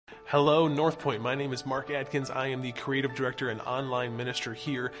Hello, North Point. My name is Mark Adkins. I am the creative director and online minister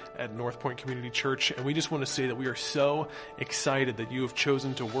here at North Point Community Church, and we just want to say that we are so excited that you have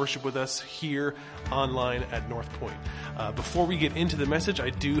chosen to worship with us here online at North Point. Before we get into the message, I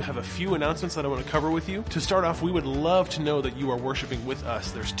do have a few announcements that I want to cover with you. To start off, we would love to know that you are worshiping with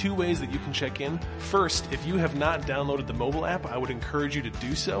us. There's two ways that you can check in. First, if you have not downloaded the mobile app, I would encourage you to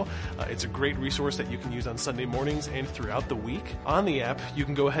do so. It's a great resource that you can use on Sunday mornings and throughout the week. On the app, you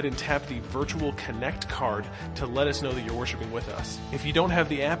can go ahead and tap the virtual connect card to let us know that you're worshiping with us. If you don't have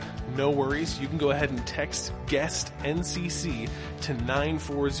the app, no worries. You can go ahead and text guest NCC to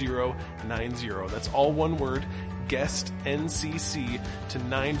 94090. That's all one word. Guest NCC to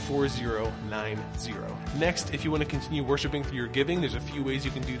 94090. Next, if you want to continue worshiping through your giving, there's a few ways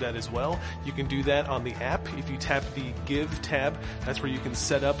you can do that as well. You can do that on the app. If you tap the Give tab, that's where you can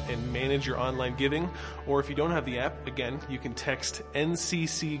set up and manage your online giving. Or if you don't have the app, again, you can text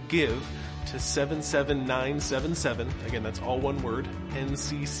NCC Give to 77977. Again, that's all one word,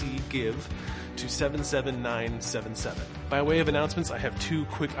 NCC Give to 77977. By way of announcements, I have two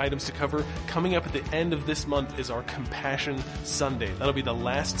quick items to cover. Coming up at the end of this month is our Compassion Sunday. That'll be the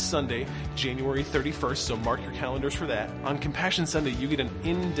last Sunday, January 31st, so mark your calendars for that. On Compassion Sunday, you get an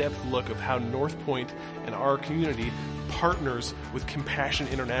in-depth look of how North Point and our community partners with Compassion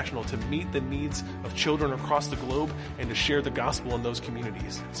International to meet the needs of children across the globe and to share the gospel in those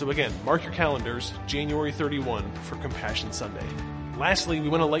communities. So again, mark your calendars, January 31 for Compassion Sunday. Lastly, we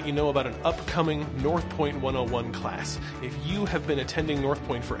want to let you know about an upcoming North Point 101 class. If you have been attending North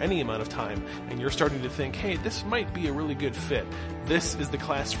Point for any amount of time and you're starting to think, hey, this might be a really good fit, this is the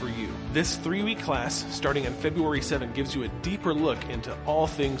class for you. This 3-week class, starting on February 7th, gives you a deeper look into all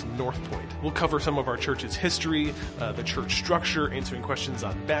things North Point. We'll cover some of our church's history, the church structure, answering questions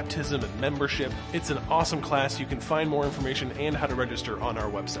on baptism and membership. It's an awesome class. You can find more information and how to register on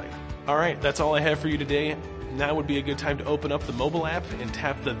our website. All right, that's all I have for you today. Now would be a good time to open up the mobile app and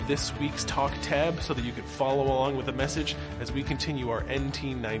tap the This Week's Talk tab so that you can follow along with the message as we continue our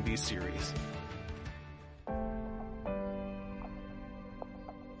NT90 series.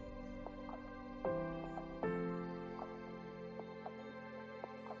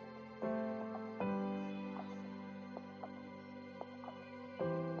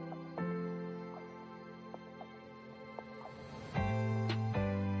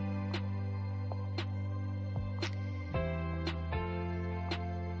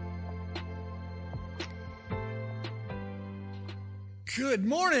 Good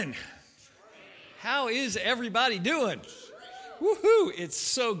morning. How is everybody doing? Woohoo! It's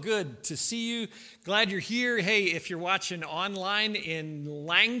so good to see you. Glad you're here. Hey, if you're watching online in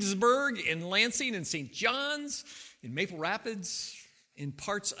Langsburg, in Lansing, in St. John's, in Maple Rapids, in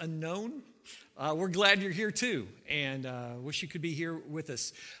parts unknown, we're glad you're here too, and wish you could be here with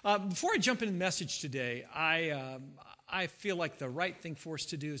us. Before I jump into the message today, I feel like the right thing for us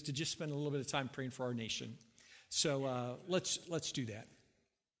to do is to just spend a little bit of time praying for our nation. So let's do that.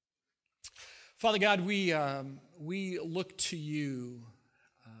 Father God, we look to you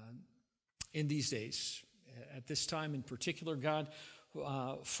in these days, at this time in particular, God,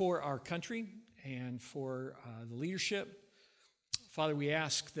 for our country and for the leadership. Father, we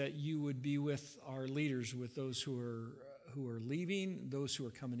ask that you would be with our leaders, with those who are leaving, those who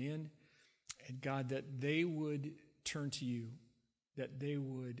are coming in, and God, that they would turn to you, that they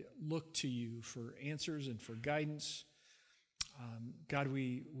would look to you for answers and for guidance. God,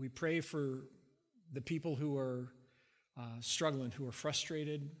 we pray for the people who are struggling, who are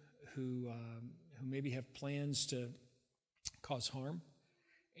frustrated, who maybe have plans to cause harm.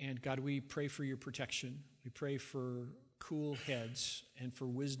 And God, we pray for your protection. We pray for cool heads and for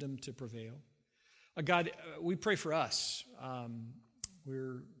wisdom to prevail. God, we pray for us. We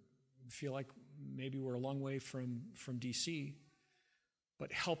feel like maybe we're a long way from D.C.,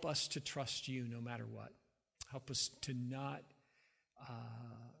 but help us to trust you no matter what. Help us to not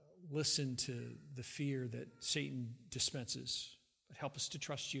listen to the fear that Satan dispenses, but help us to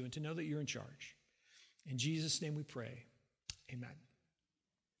trust you and to know that you're in charge. In Jesus' name we pray. Amen.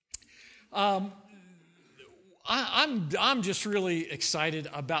 I'm just really excited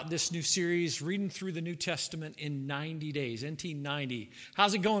about this new series, Reading Through the New Testament in 90 Days, NT90.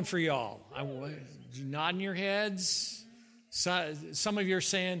 How's it going for y'all? Nodding your heads. So, some of you are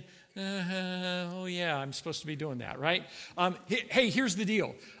saying, oh yeah, I'm supposed to be doing that, right? Hey, here's the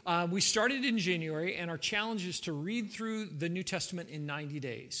deal. We started in January, and our challenge is to read through the New Testament in 90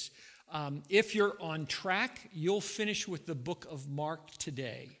 days. If you're on track, you'll finish with the book of Mark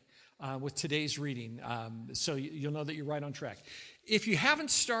today, with today's reading. So you'll know that you're right on track. If you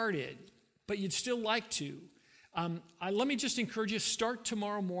haven't started, but you'd still like to, Let me just encourage you, start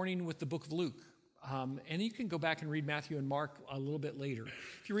tomorrow morning with the book of Luke. And you can go back and read Matthew and Mark a little bit later.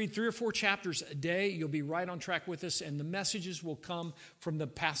 If you read 3 or 4 chapters a day, you'll be right on track with us, and the messages will come from the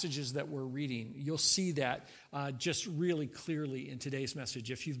passages that we're reading. You'll see that just really clearly in today's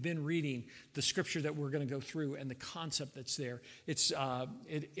message. If you've been reading the scripture that we're going to go through and the concept that's there,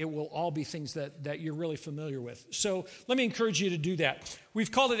 it will all be things that you're really familiar with. So let me encourage you to do that.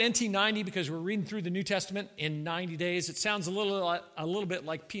 We've called it NT90 because we're reading through the New Testament in 90 days. It sounds a little bit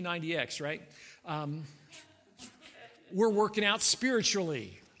like P90X, right? We're working out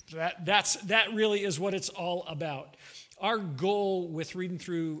spiritually. That really is what it's all about. Our goal with reading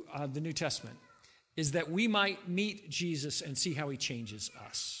through the New Testament is that we might meet Jesus and see how he changes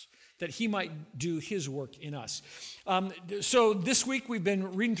us, that he might do his work in us. So this week we've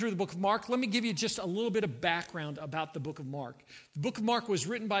been reading through the book of Mark. Let me give you just a little bit of background about the book of Mark. The book of Mark was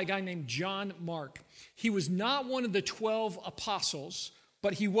written by a guy named John Mark. He was not one of the 12 apostles,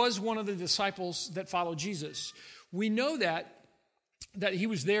 but he was one of the disciples that followed Jesus. We know that he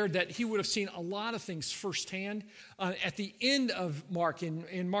was there, that he would have seen a lot of things firsthand. At the end of Mark,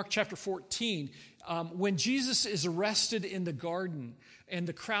 in Mark chapter 14, when Jesus is arrested in the garden and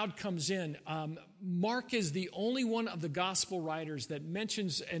the crowd comes in, Mark is the only one of the gospel writers that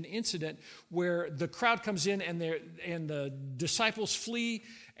mentions an incident where the crowd comes in and the disciples flee,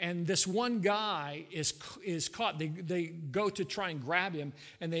 and this one guy is caught. They go to try and grab him,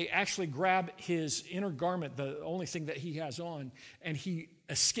 and they actually grab his inner garment, the only thing that he has on, and he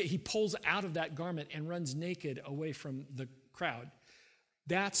pulls out of that garment and runs naked away from the crowd.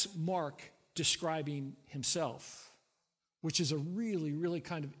 That's Mark describing himself, which is a really, really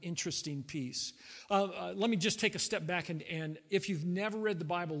kind of interesting piece. Let me just take a step back, and if you've never read the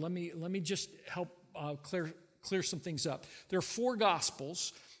Bible, let me just help clear some things up. There are 4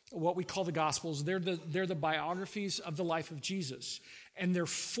 Gospels, what we call the Gospels. They're the biographies of the life of Jesus, and they're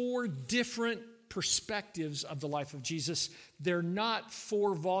 4 different perspectives of the life of Jesus. They're not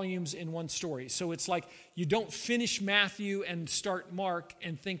 4 volumes in one story. So it's like you don't finish Matthew and start Mark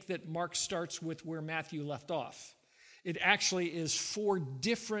and think that Mark starts with where Matthew left off. It actually is 4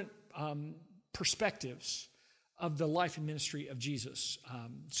 different perspectives of the life and ministry of Jesus.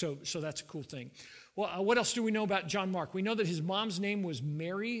 So that's a cool thing. Well, what else do we know about John Mark? We know that his mom's name was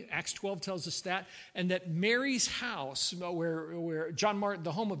Mary. Acts 12 tells us that. And that Mary's house, where John Mark,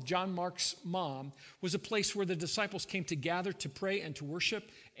 the home of John Mark's mom, was a place where the disciples came to gather to pray and to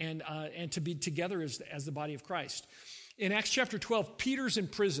worship and to be together as the body of Christ. In Acts chapter 12, Peter's in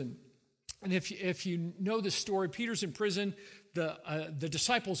prison. And if you know the story, Peter's in prison. The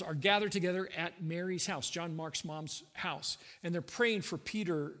disciples are gathered together at Mary's house, John Mark's mom's house, and they're praying for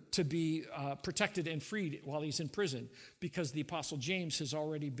Peter to be protected and freed while he's in prison because the apostle James has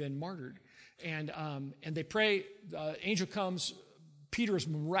already been martyred. And they pray. Angel comes. Peter is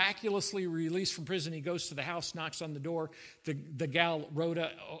miraculously released from prison. He goes to the house, knocks on the door. The gal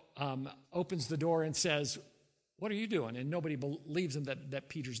Rhoda opens the door and says, "What are you doing?" And nobody believes him that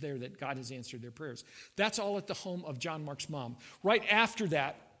Peter's there, that God has answered their prayers. That's all at the home of John Mark's mom. Right after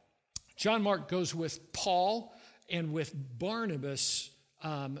that, John Mark goes with Paul and with Barnabas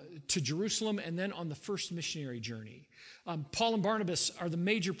to Jerusalem and then on the first missionary journey. Paul and Barnabas are the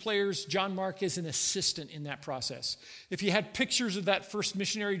major players. John Mark is an assistant in that process. If you had pictures of that first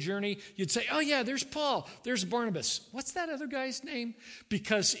missionary journey, you'd say, "Oh yeah, there's Paul, there's Barnabas. What's that other guy's name?"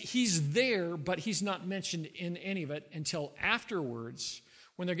 Because he's there, but he's not mentioned in any of it until afterwards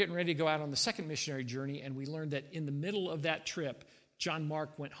when they're getting ready to go out on the second missionary journey, and we learned that in the middle of that trip, John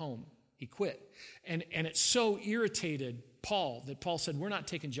Mark went home. He quit. And it so irritated Paul that Paul said, "We're not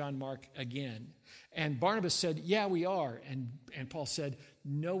taking John Mark again." And Barnabas said, "Yeah, we are." And Paul said,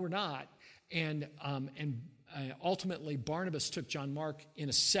 "No, we're not." And ultimately, Barnabas took John Mark in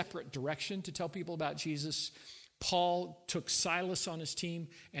a separate direction to tell people about Jesus. Paul took Silas on his team,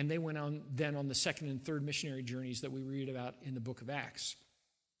 and they went on then on the second and third missionary journeys that we read about in the book of Acts.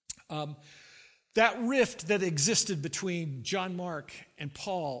 That rift that existed between John Mark and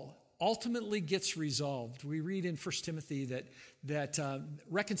Paul ultimately gets resolved. We read in 1 Timothy that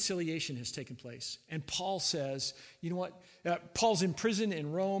reconciliation has taken place. And Paul says, you know what? Paul's in prison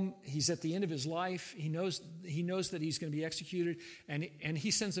in Rome. He's at the end of his life. He knows that he's going to be executed. And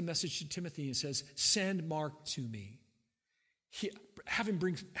he sends a message to Timothy and says, "Send Mark to me. Have him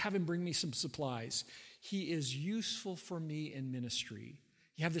bring me some supplies. He is useful for me in ministry."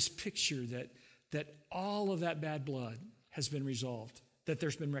 You have this picture that all of that bad blood has been resolved, that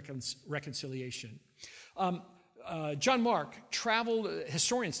there's been reconciliation. John Mark traveled,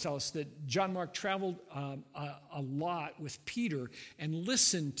 historians tell us that John Mark traveled a lot with Peter and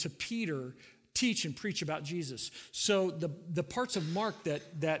listened to Peter teach and preach about Jesus. So the parts of Mark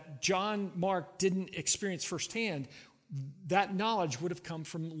that John Mark didn't experience firsthand, that knowledge would have come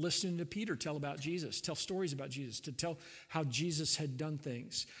from listening to Peter tell about Jesus, tell stories about Jesus, to tell how Jesus had done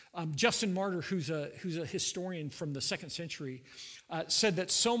things. Justin Martyr, who's a historian from the 2nd century, said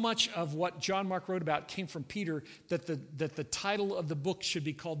that so much of what John Mark wrote about came from Peter that the title of the book should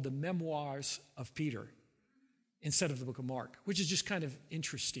be called The Memoirs of Peter instead of the book of Mark, which is just kind of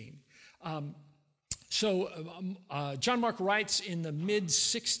interesting. John Mark writes in the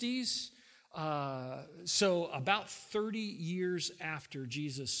mid-60s, so about 30 years after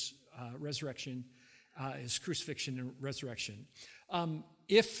Jesus' resurrection, his crucifixion and resurrection.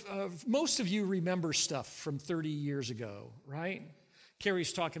 If most of you remember stuff from 30 years ago, right?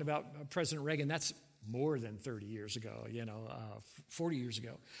 Carrie's talking about President Reagan. That's more than 30 years ago, 40 years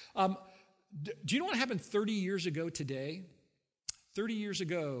ago. Do you know what happened 30 years ago today? 30 years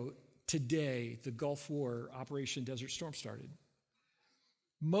ago today, the Gulf War, Operation Desert Storm started.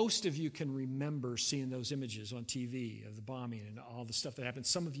 Most of you can remember seeing those images on TV of the bombing and all the stuff that happened.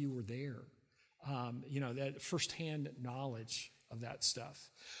 Some of you were there. That firsthand knowledge of that stuff.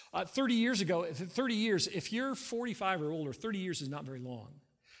 30 years ago, if you're 45 or older, 30 years is not very long.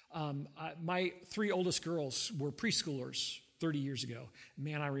 My 3 oldest girls were preschoolers 30 years ago.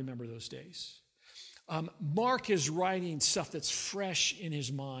 Man, I remember those days. Mark is writing stuff that's fresh in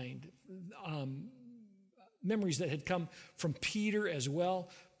his mind. Memories that had come from Peter as well,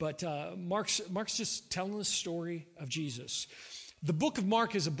 but Mark's just telling the story of Jesus. The book of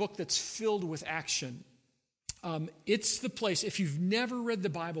Mark is a book that's filled with action. It's the place, if you've never read the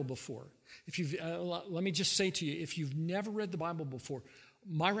Bible before, let me just say to you, if you've never read the Bible before,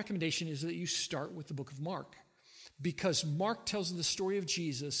 my recommendation is that you start with the book of Mark. Because Mark tells the story of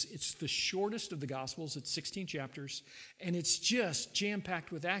Jesus. It's the shortest of the Gospels. It's 16 chapters. And it's just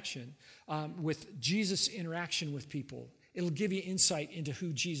jam-packed with action, with Jesus' interaction with people. It'll give you insight into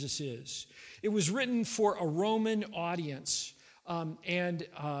who Jesus is. It was written for a Roman audience. And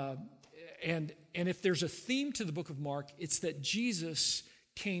if there's a theme to the book of Mark, it's that Jesus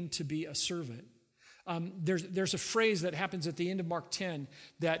came to be a servant. There's a phrase that happens at the end of Mark 10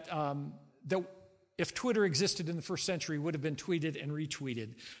 that if Twitter existed in the first century, would have been tweeted and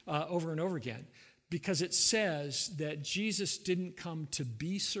retweeted over and over again, because it says that Jesus didn't come to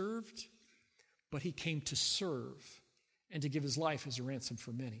be served, but he came to serve and to give his life as a ransom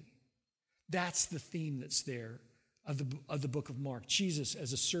for many. That's the theme that's there of the book of Mark, Jesus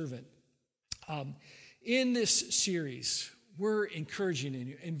as a servant. In this series, we're encouraging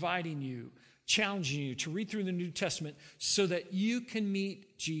you, inviting you, challenging you to read through the New Testament so that you can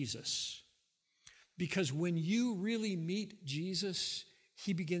meet Jesus. Because when you really meet Jesus,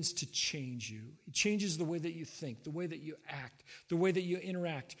 he begins to change you. He changes the way that you think, the way that you act, the way that you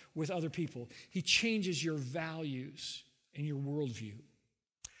interact with other people. He changes your values and your worldview.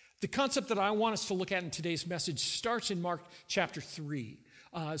 The concept that I want us to look at in today's message starts in Mark chapter 3.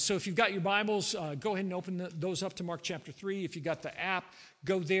 So if you've got your Bibles, go ahead and open those up to Mark chapter 3. If you've got the app,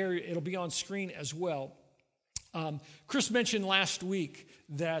 go there. It'll be on screen as well. Chris mentioned last week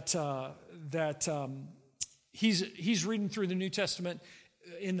that he's reading through the New Testament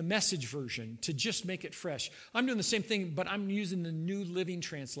in the Message version to just make it fresh. I'm doing the same thing, but I'm using the New Living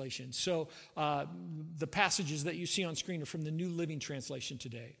Translation. So the passages that you see on screen are from the New Living Translation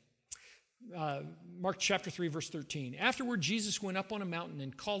today. Mark chapter 3, verse 13. Afterward, Jesus went up on a mountain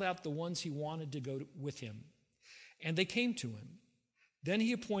and called out the ones he wanted to go with him. And they came to him. Then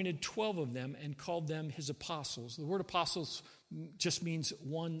he appointed 12 of them and called them his apostles. The word apostles just means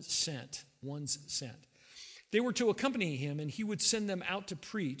one's sent. They were to accompany him, and he would send them out to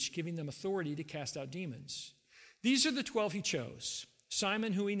preach, giving them authority to cast out demons. These are the 12 he chose: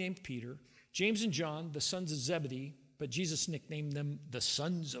 Simon, who he named Peter, James and John, the sons of Zebedee, but Jesus nicknamed them the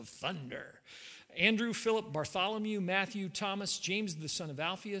sons of thunder, Andrew, Philip, Bartholomew, Matthew, Thomas, James the son of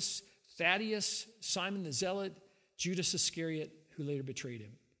Alphaeus, Thaddeus, Simon the Zealot, Judas Iscariot, who later betrayed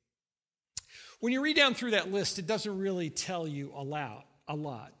him. When you read down through that list, it doesn't really tell you a lot.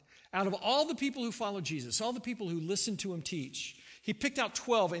 Out of all the people who followed Jesus, all the people who listened to him teach, he picked out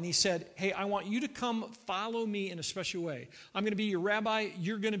 12 and he said, hey, I want you to come follow me in a special way. I'm going to be your rabbi.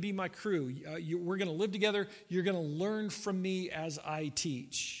 You're going to be my crew. We're going to live together. You're going to learn from me as I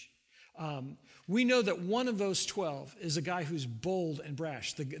teach. We know that one of those 12 is a guy who's bold and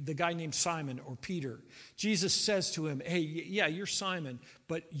brash, the guy named Simon or Peter. Jesus says to him, hey, yeah, you're Simon,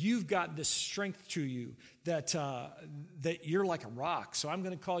 but you've got this strength to you that you're like a rock. So I'm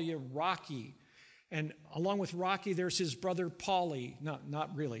going to call you Rocky. And along with Rocky, there's his brother Paulie. No,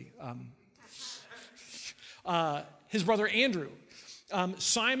 not really. His brother Andrew.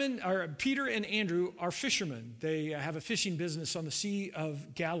 Peter and Andrew are fishermen. They have a fishing business on the Sea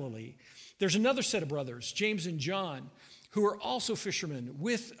of Galilee. There's another set of brothers, James and John, who are also fishermen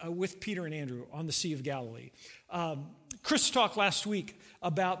with Peter and Andrew on the Sea of Galilee. Chris talked last week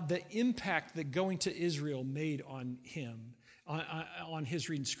about the impact that going to Israel made on him, on his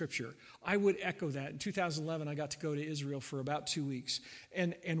reading Scripture. I would echo that. In 2011, I got to go to Israel for about 2 weeks.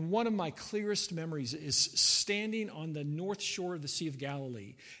 And one of my clearest memories is standing on the north shore of the Sea of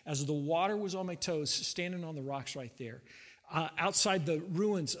Galilee as the water was on my toes, standing on the rocks right there, outside the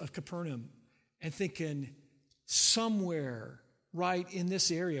ruins of Capernaum, and thinking, somewhere right in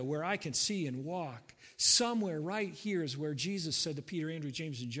this area where I can see and walk, somewhere right here is where Jesus said to Peter, Andrew,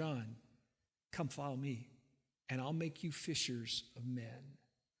 James, and John, come follow me, and I'll make you fishers of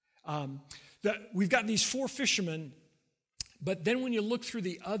men. We've got these 4 fishermen, but then when you look through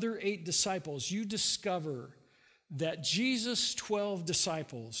the other 8 disciples, you discover that Jesus' 12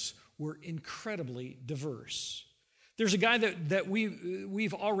 disciples were incredibly diverse. There's a guy that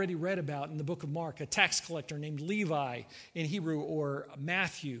we've already read about in the book of Mark, a tax collector named Levi in Hebrew, or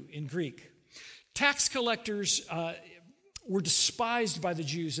Matthew in Greek. Tax collectors were despised by the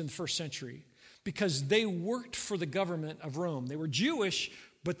Jews in the first century because they worked for the government of Rome. They were Jewish,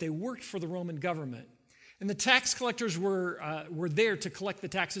 but they worked for the Roman government. And the tax collectors were there to collect the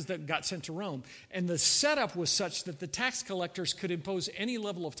taxes that got sent to Rome. And the setup was such that the tax collectors could impose any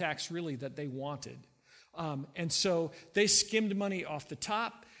level of tax really that they wanted. And so they skimmed money off the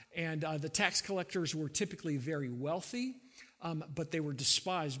top, and the tax collectors were typically very wealthy, but they were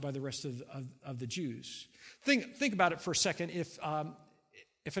despised by the rest of the Jews. Think about it for a second. If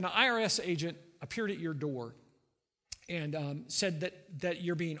an IRS agent appeared at your door and said that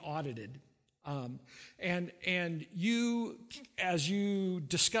you're being audited, and you, as you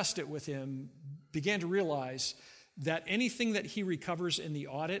discussed it with him, began to realize that anything that he recovers in the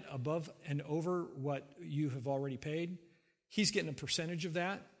audit above and over what you have already paid, he's getting a percentage of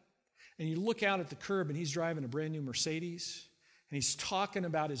that. And you look out at the curb and he's driving a brand new Mercedes, and he's talking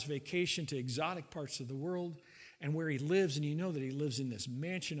about his vacation to exotic parts of the world and where he lives, and you know that he lives in this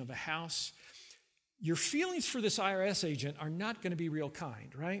mansion of a house. Your feelings for this IRS agent are not going to be real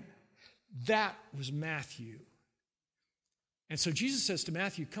kind, right? That was Matthew. And so Jesus says to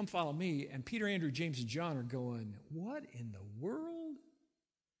Matthew, come follow me. And Peter, Andrew, James, and John are going, what in the world?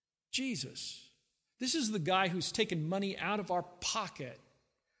 Jesus. This is the guy who's taken money out of our pocket,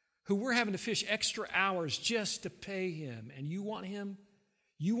 who we're having to fish extra hours just to pay him. And you want him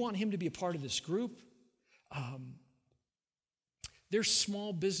to be a part of this group? There's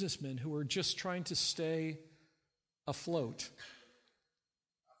small businessmen who are just trying to stay afloat.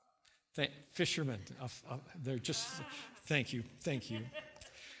 Fishermen, they're just... Thank you.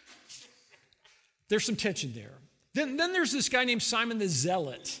 There's some tension there. Then there's this guy named Simon the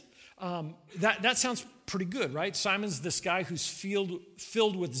Zealot. That sounds pretty good, right? Simon's this guy who's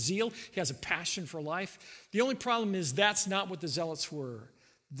filled with zeal. He has a passion for life. The only problem is that's not what the Zealots were.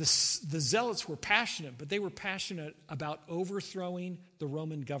 The Zealots were passionate, but they were passionate about overthrowing the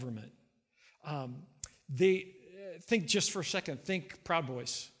Roman government. Think just for a second. Think Proud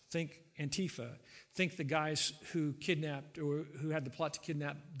Boys. Think Antifa. Think the guys who kidnapped or who had the plot to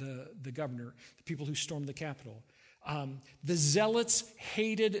kidnap the governor, the people who stormed the Capitol. The Zealots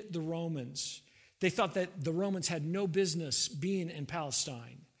hated the Romans. They thought that the Romans had no business being in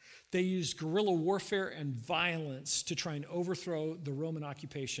Palestine. They used guerrilla warfare and violence to try and overthrow the Roman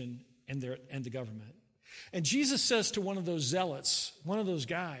occupation and the government. And Jesus says to one of those zealots, one of those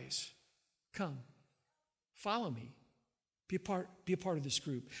guys, come, follow me. Be a part of this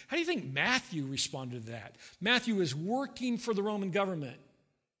group. How do you think Matthew responded to that? Matthew is working for the Roman government.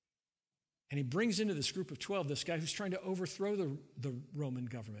 And he brings into this group of 12 this guy who's trying to overthrow the Roman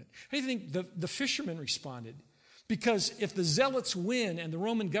government. How do you think the fishermen responded? Because if the Zealots win and the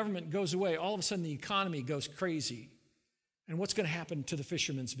Roman government goes away, all of a sudden the economy goes crazy. And what's going to happen to the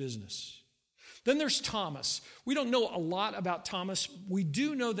fishermen's business? Then there's Thomas. We don't know a lot about Thomas. We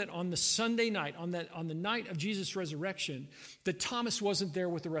do know that on the Sunday night, on the night of Jesus' resurrection, that Thomas wasn't there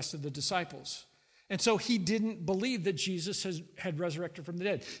with the rest of the disciples. And so he didn't believe that Jesus had resurrected from the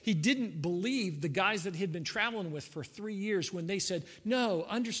dead. He didn't believe the guys that he'd been traveling with for 3 years when they said, no,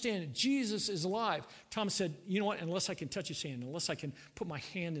 understand, Jesus is alive. Thomas said, you know what, unless I can touch his hand, unless I can put my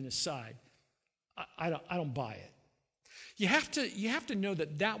hand in his side, I don't buy it. You have to know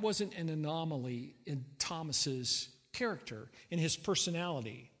that wasn't an anomaly in Thomas's character, in his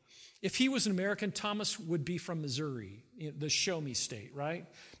personality. If he was an American, Thomas would be from Missouri, the show me state, right?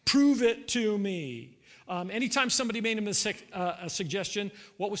 Prove it to me. Anytime somebody made him a suggestion,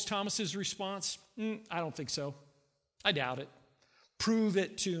 what was Thomas's response? I don't think so. I doubt it. Prove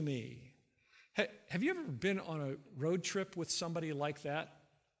it to me. Have you ever been on a road trip with somebody like that?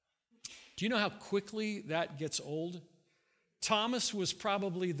 Do you know how quickly that gets old? Thomas was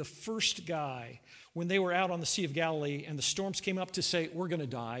probably the first guy when they were out on the Sea of Galilee and the storms came up to say, we're going to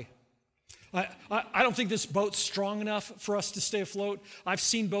die. I don't think this boat's strong enough for us to stay afloat. I've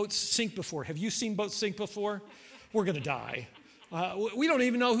seen boats sink before. Have you seen boats sink before? We're going to die. We don't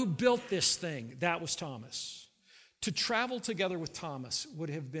even know who built this thing. That was Thomas. To travel together with Thomas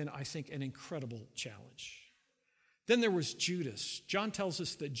would have been, I think, an incredible challenge. Then there was Judas. John tells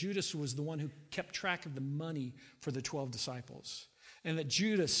us that Judas was the one who kept track of the money for the 12 disciples, and that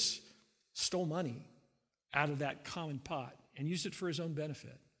Judas stole money out of that common pot and used it for his own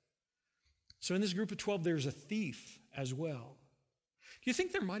benefit. So in this group of 12, there's a thief as well. Do you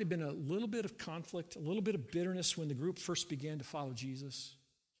think there might have been a little bit of conflict, a little bit of bitterness when the group first began to follow Jesus?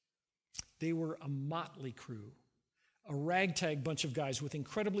 They were a motley crew, a ragtag bunch of guys with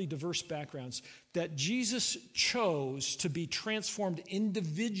incredibly diverse backgrounds that Jesus chose to be transformed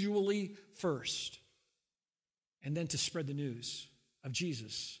individually first, and then to spread the news of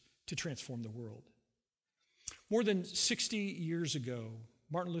Jesus to transform the world. More than 60 years ago,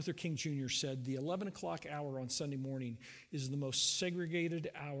 Martin Luther King Jr. said, the 11 o'clock hour on Sunday morning is the most segregated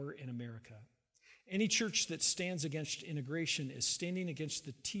hour in America. Any church that stands against integration is standing against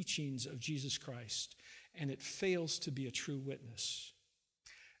the teachings of Jesus Christ, and it fails to be a true witness.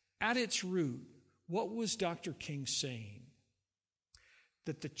 At its root, what was Dr. King saying?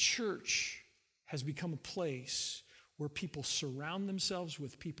 That the church has become a place where people surround themselves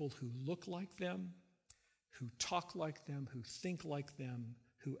with people who look like them, who talk like them, who think like them,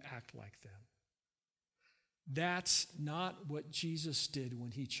 who act like them. That's not what Jesus did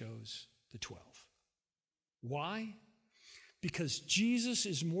when he chose the 12. Why? Because Jesus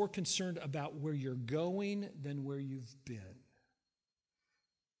is more concerned about where you're going than where you've been.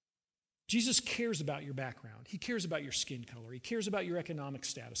 Jesus cares about your background. He cares about your skin color. He cares about your economic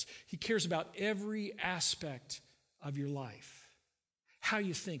status. He cares about every aspect of your life, how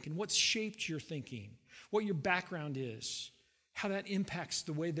you think and what's shaped your thinking, what your background is, how that impacts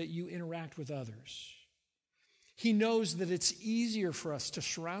the way that you interact with others. He knows that it's easier for us to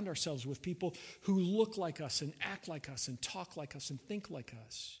surround ourselves with people who look like us and act like us and talk like us and think like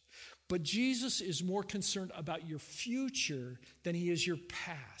us. But Jesus is more concerned about your future than he is your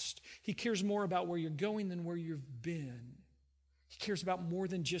past. He cares more about where you're going than where you've been. He cares about more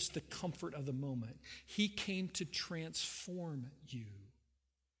than just the comfort of the moment. He came to transform you.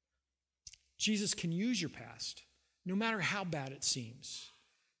 Jesus can use your past, no matter how bad it seems,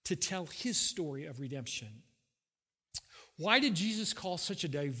 to tell his story of redemption. Why did Jesus call such a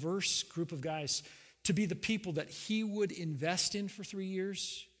diverse group of guys to be the people that he would invest in for 3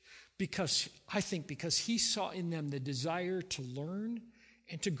 years? Because he saw in them the desire to learn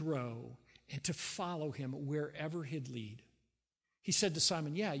and to grow and to follow him wherever he'd lead. He said to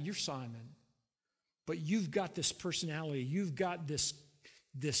Simon, yeah, you're Simon, but you've got this personality, you've got this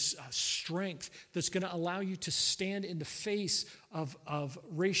strength that's going to allow you to stand in the face of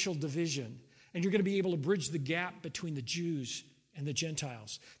racial division. And you're going to be able to bridge the gap between the Jews and the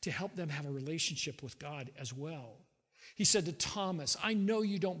Gentiles to help them have a relationship with God as well. He said to Thomas, I know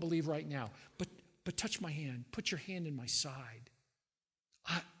you don't believe right now, but touch my hand. Put your hand in my side.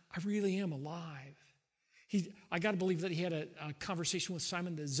 I really am alive. I got to believe that he had a conversation with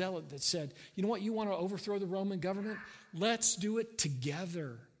Simon the Zealot that said, you know what, you want to overthrow the Roman government? Let's do it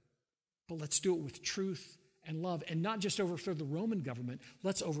together. But let's do it with truth and love. And not just overthrow the Roman government,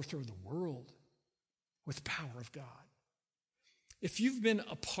 let's overthrow the world with the power of God. If you've been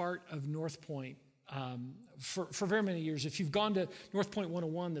a part of North Point for very many years, if you've gone to North Point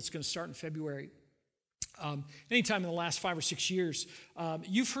 101 that's going to start in February, anytime in the last 5 or 6 years,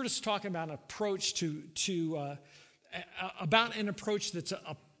 you've heard us talking about an approach about an approach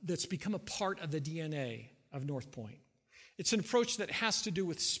that's become a part of the DNA of North Point. It's an approach that has to do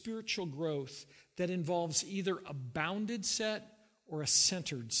with spiritual growth that involves either a bounded set or a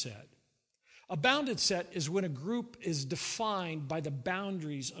centered set. A bounded set is when a group is defined by the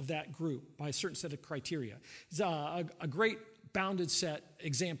boundaries of that group, by a certain set of criteria. A great bounded set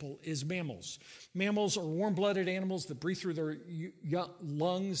example is mammals. Mammals are warm-blooded animals that breathe through their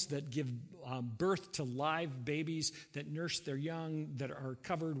lungs, that give birth to live babies, that nurse their young, that are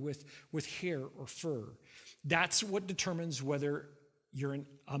covered with hair or fur. That's what determines whether you're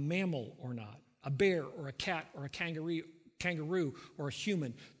a mammal or not. A bear or a cat or a kangaroo or a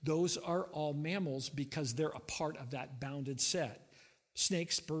human, those are all mammals because they're a part of that bounded set.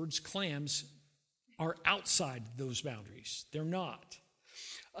 Snakes, birds, clams are outside those boundaries. They're not.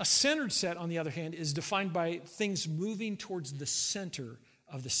 A centered set, on the other hand, is defined by things moving towards the center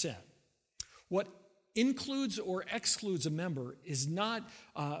of the set. What includes or excludes a member is not,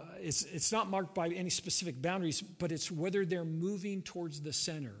 it's not marked by any specific boundaries, but it's whether they're moving towards the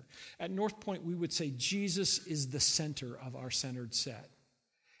center. At North Point, we would say Jesus is the center of our centered set.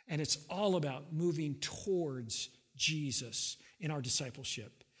 And it's all about moving towards Jesus in our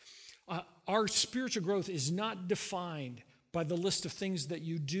discipleship. Our spiritual growth is not defined by the list of things that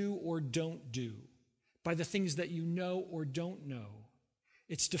you do or don't do, by the things that you know or don't know.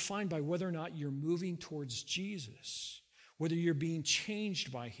 It's defined by whether or not you're moving towards Jesus, whether you're being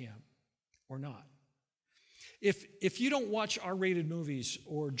changed by him or not. If you don't watch R-rated movies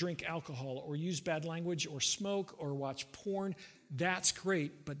or drink alcohol or use bad language or smoke or watch porn, that's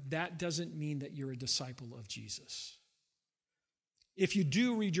great, but that doesn't mean that you're a disciple of Jesus. If you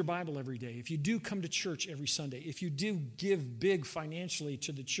do read your Bible every day, if you do come to church every Sunday, if you do give big financially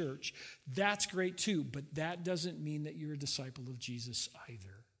to the church, that's great too, but that doesn't mean that you're a disciple of Jesus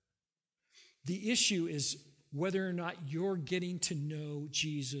either. The issue is whether or not you're getting to know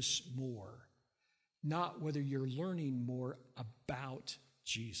Jesus more, not whether you're learning more about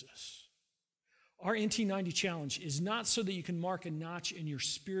Jesus. Our NT90 challenge is not so that you can mark a notch in your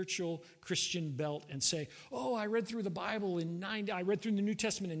spiritual Christian belt and say, oh, I read through the Bible I read through the New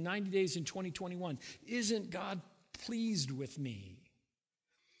Testament in 90 days in 2021. Isn't God pleased with me?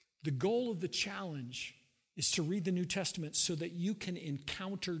 The goal of the challenge is to read the New Testament so that you can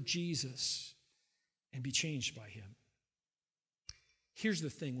encounter Jesus and be changed by him. Here's the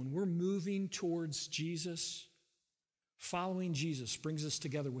thing, when we're moving towards Jesus, following Jesus brings us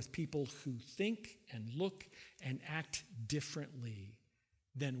together with people who think and look and act differently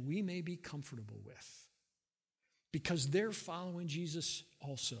than we may be comfortable with, because they're following Jesus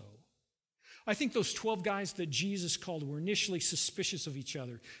also. I think those 12 guys that Jesus called were initially suspicious of each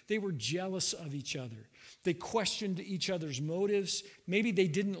other. They were jealous of each other. They questioned each other's motives. Maybe they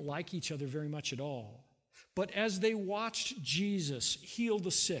didn't like each other very much at all. But as they watched Jesus heal the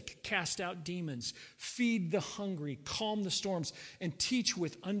sick, cast out demons, feed the hungry, calm the storms, and teach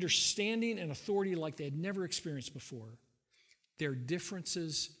with understanding and authority like they had never experienced before, their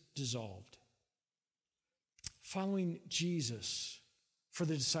differences dissolved. Following Jesus for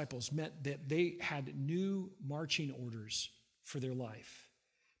the disciples meant that they had new marching orders for their life.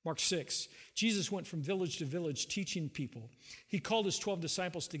 Mark 6, Jesus went from village to village teaching people. He called his 12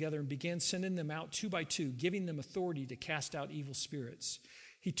 disciples together and began sending them out 2 by 2, giving them authority to cast out evil spirits.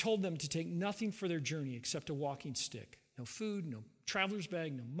 He told them to take nothing for their journey except a walking stick. No food, no traveler's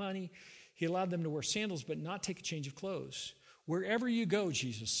bag, no money. He allowed them to wear sandals but not take a change of clothes. Wherever you go,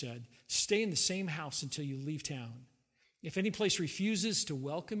 Jesus said, stay in the same house until you leave town. If any place refuses to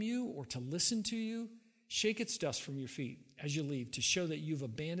welcome you or to listen to you, shake its dust from your feet as you leave to show that you've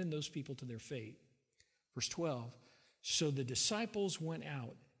abandoned those people to their fate. Verse 12, so the disciples went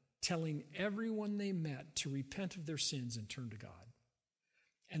out, telling everyone they met to repent of their sins and turn to God.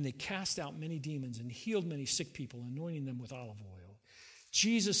 And they cast out many demons and healed many sick people, anointing them with olive oil.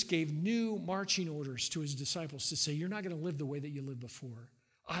 Jesus gave new marching orders to his disciples to say, you're not going to live the way that you lived before.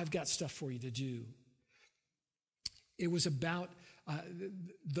 I've got stuff for you to do. It was about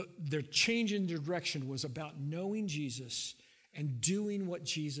their change in direction was about knowing Jesus and doing what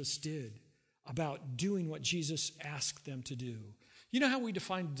Jesus did, about doing what Jesus asked them to do. You know how we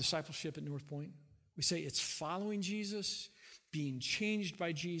define discipleship at North Point? We say it's following Jesus, being changed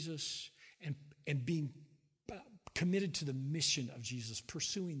by Jesus, and being committed to the mission of Jesus,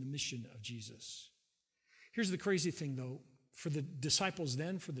 pursuing the mission of Jesus. Here's the crazy thing, though. For the disciples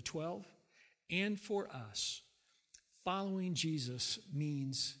then, for the 12, and for us, following Jesus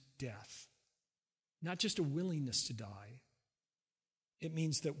means death. Not just a willingness to die. It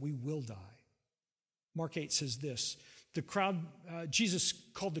means that we will die. Mark 8 says this, Jesus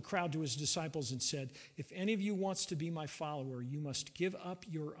called the crowd to his disciples and said, if any of you wants to be my follower, you must give up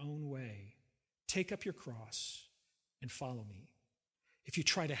your own way, take up your cross, and follow me. If you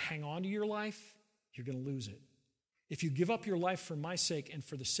try to hang on to your life, you're going to lose it. If you give up your life for my sake and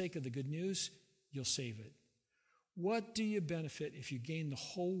for the sake of the good news, you'll save it. What do you benefit if you gain the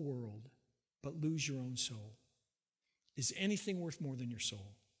whole world but lose your own soul? Is anything worth more than your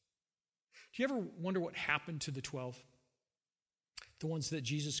soul? Do you ever wonder what happened to the 12? The ones that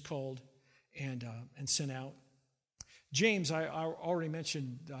Jesus called and sent out? James, I already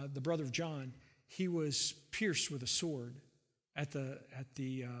mentioned, the brother of John, he was pierced with a sword at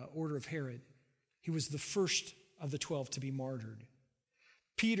the order of Herod. He was the first of the 12 to be martyred.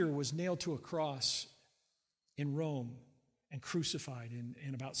 Peter was nailed to a cross in Rome, and crucified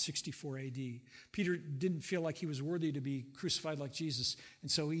in about 64 AD. Peter didn't feel like he was worthy to be crucified like Jesus, and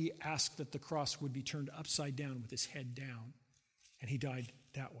so he asked that the cross would be turned upside down with his head down, and he died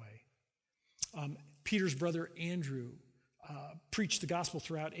that way. Peter's brother Andrew preached the gospel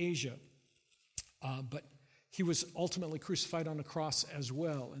throughout Asia, but he was ultimately crucified on a cross as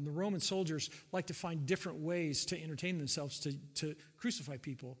well. And the Roman soldiers like to find different ways to entertain themselves to crucify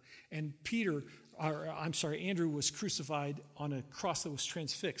people. And Andrew was crucified on a cross that was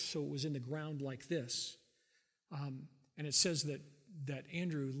transfixed, so it was in the ground like this. And it says that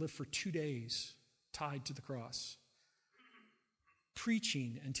Andrew lived for 2 days tied to the cross,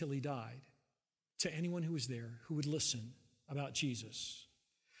 preaching until he died to anyone who was there who would listen about Jesus.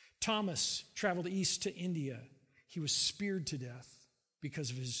 Thomas traveled east to India. He was speared to death because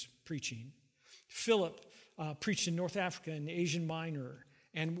of his preaching. Philip preached in North Africa and Asia Minor,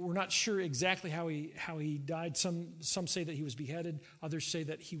 and we're not sure exactly how he died. Some say that he was beheaded. Others say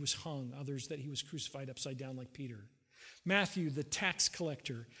that he was hung. Others that he was crucified upside down like Peter. Matthew, the tax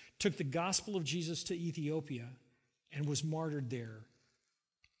collector, took the gospel of Jesus to Ethiopia and was martyred there.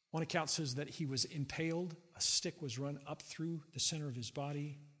 One account says that he was impaled. A stick was run up through the center of his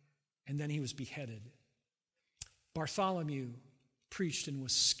body, and then he was beheaded. Bartholomew preached and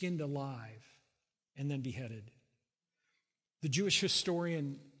was skinned alive and then beheaded. The Jewish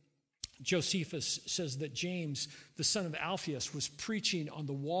historian Josephus says that James, the son of Alphaeus, was preaching on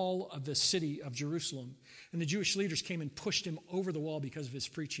the wall of the city of Jerusalem, and the Jewish leaders came and pushed him over the wall because of his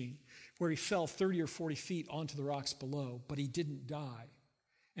preaching, where he fell 30 or 40 feet onto the rocks below, but he didn't die.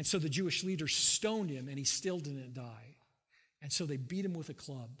 And so the Jewish leaders stoned him, and he still didn't die. And so they beat him with a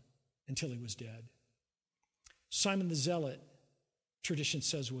club until he was dead. Simon the Zealot, tradition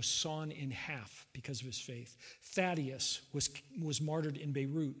says, was sawn in half because of his faith. Thaddeus was martyred in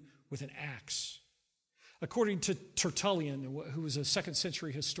Beirut with an axe. According to Tertullian, who was a 2nd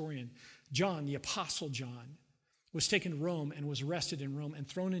century historian, John, the Apostle John, was taken to Rome and was arrested in Rome and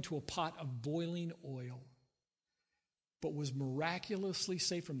thrown into a pot of boiling oil, but was miraculously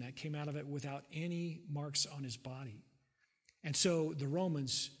saved from that, came out of it without any marks on his body. And so the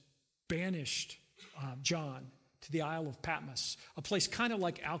Romans banished John to the Isle of Patmos, a place kind of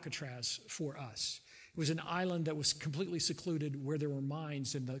like Alcatraz for us. It was an island that was completely secluded where there were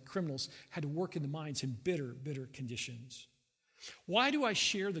mines, and the criminals had to work in the mines in bitter, bitter conditions. Why do I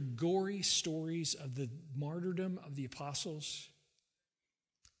share the gory stories of the martyrdom of the apostles?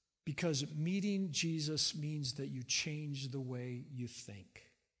 Because meeting Jesus means that you change the way you think.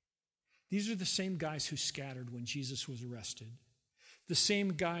 These are the same guys who scattered when Jesus was arrested, the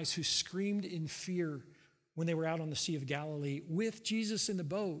same guys who screamed in fear when they were out on the Sea of Galilee with Jesus in the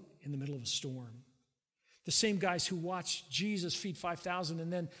boat in the middle of a storm. The same guys who watched Jesus feed 5,000,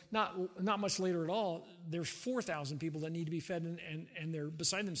 and then not much later at all, there's 4,000 people that need to be fed, and they're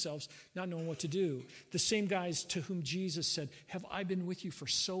beside themselves, not knowing what to do. The same guys to whom Jesus said, "Have I been with you for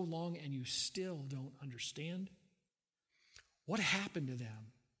so long and you still don't understand?" What happened to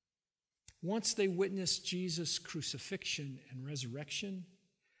them? Once they witnessed Jesus' crucifixion and resurrection,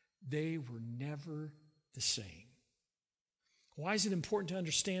 they were never the same. Why is it important to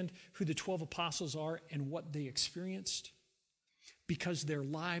understand who the 12 apostles are and what they experienced? Because their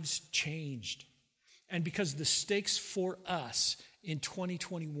lives changed, and because the stakes for us in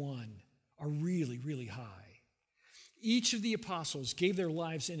 2021 are really, really high. Each of the apostles gave their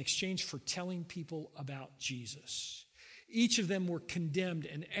lives in exchange for telling people about Jesus. Each of them were condemned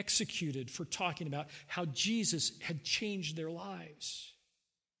and executed for talking about how Jesus had changed their lives.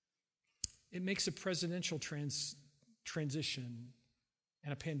 It makes a presidential transition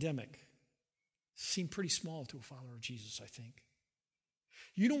and a pandemic seem pretty small to a follower of Jesus, I think.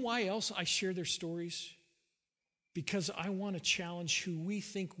 You know why else I share their stories? Because I want to challenge who we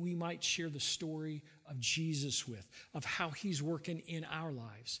think we might share the story of Jesus with, of how he's working in our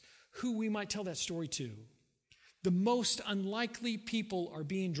lives, who we might tell that story to. The most unlikely people are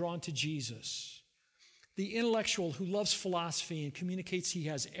being drawn to Jesus. The intellectual who loves philosophy and communicates he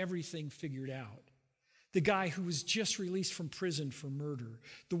has everything figured out. The guy who was just released from prison for murder.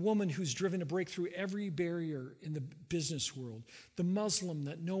 The woman who's driven to break through every barrier in the business world. The Muslim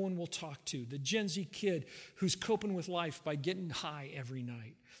that no one will talk to. The Gen Z kid who's coping with life by getting high every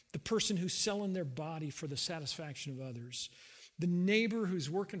night. The person who's selling their body for the satisfaction of others. The neighbor who's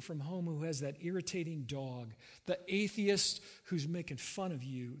working from home who has that irritating dog. The atheist who's making fun of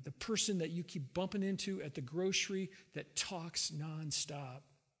you. The person that you keep bumping into at the grocery that talks nonstop.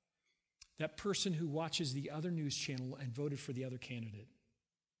 That person who watches the other news channel and voted for the other candidate.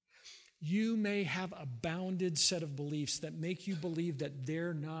 You may have a bounded set of beliefs that make you believe that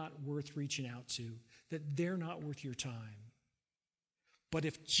they're not worth reaching out to, that they're not worth your time. But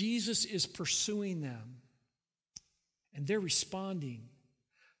if Jesus is pursuing them and they're responding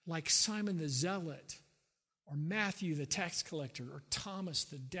like Simon the Zealot or Matthew the tax collector or Thomas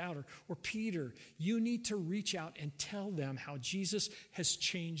the doubter or Peter, you need to reach out and tell them how Jesus has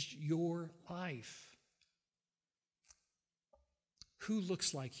changed your life. Who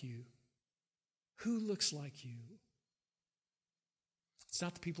looks like you? Who looks like you? It's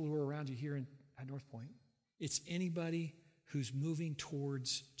not the people who are around you here at North Point. It's anybody who's moving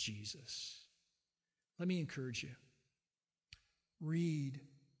towards Jesus. Let me encourage you. Read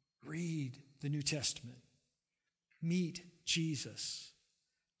the New Testament. Meet Jesus.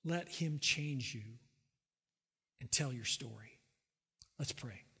 Let him change you and tell your story. Let's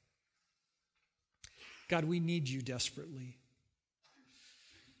pray. God, we need you desperately.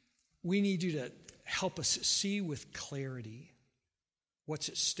 We need you to help us see with clarity what's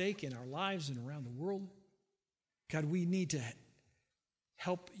at stake in our lives and around the world. God, we need to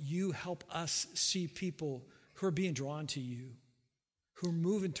help us see people who are being drawn to you, who are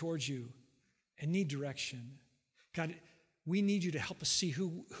moving towards you and need direction. God, we need you to help us see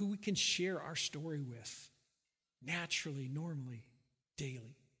who we can share our story with naturally, normally,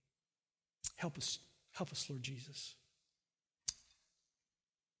 daily. Help us, Lord Jesus.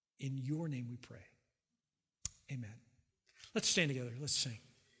 In your name we pray. Amen. Let's stand together. Let's sing.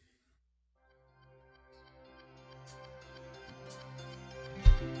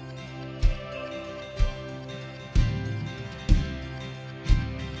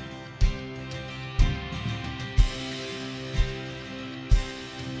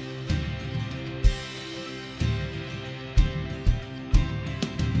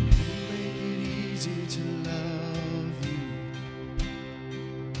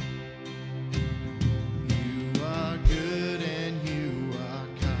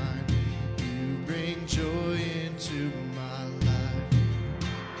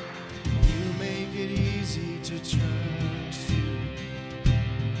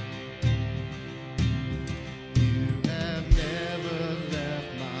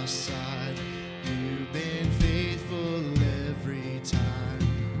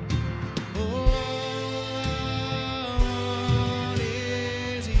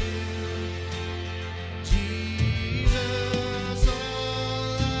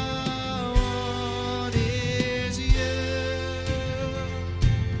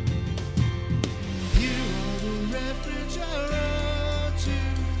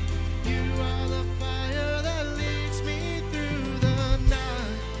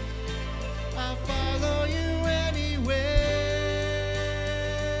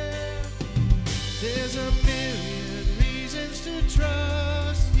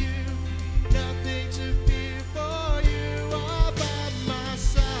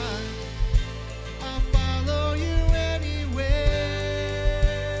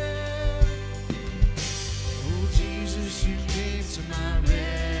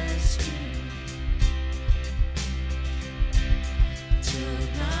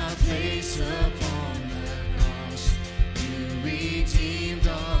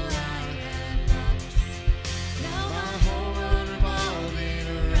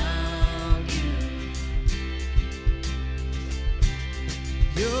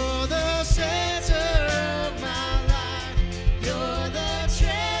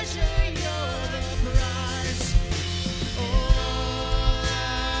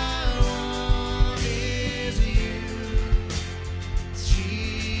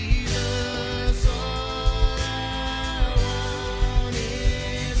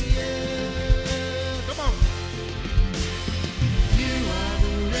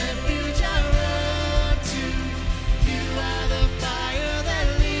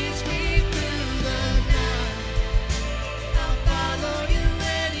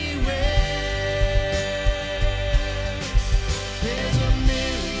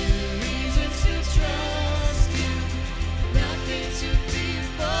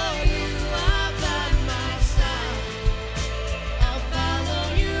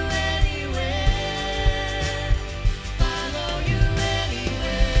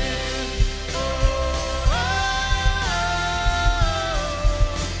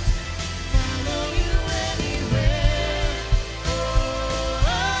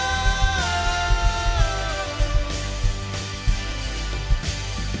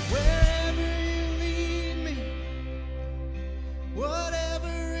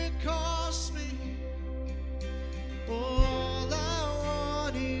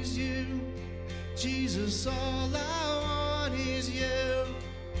 Jesus, all I want is you.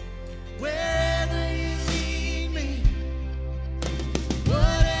 Wherever you lead me,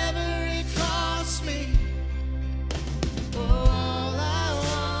 whatever it costs me, all I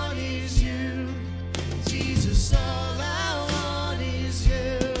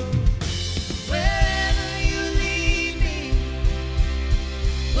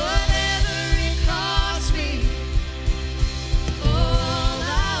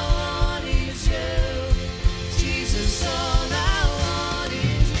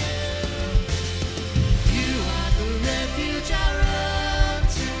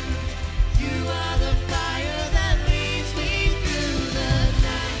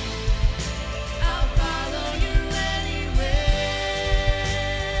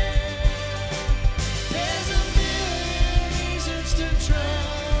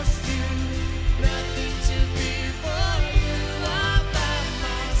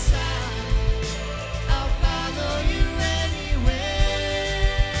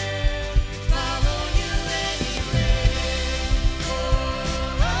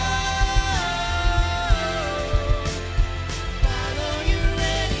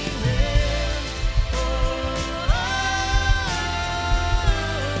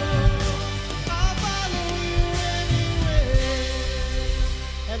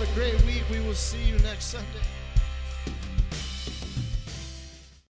Sunday.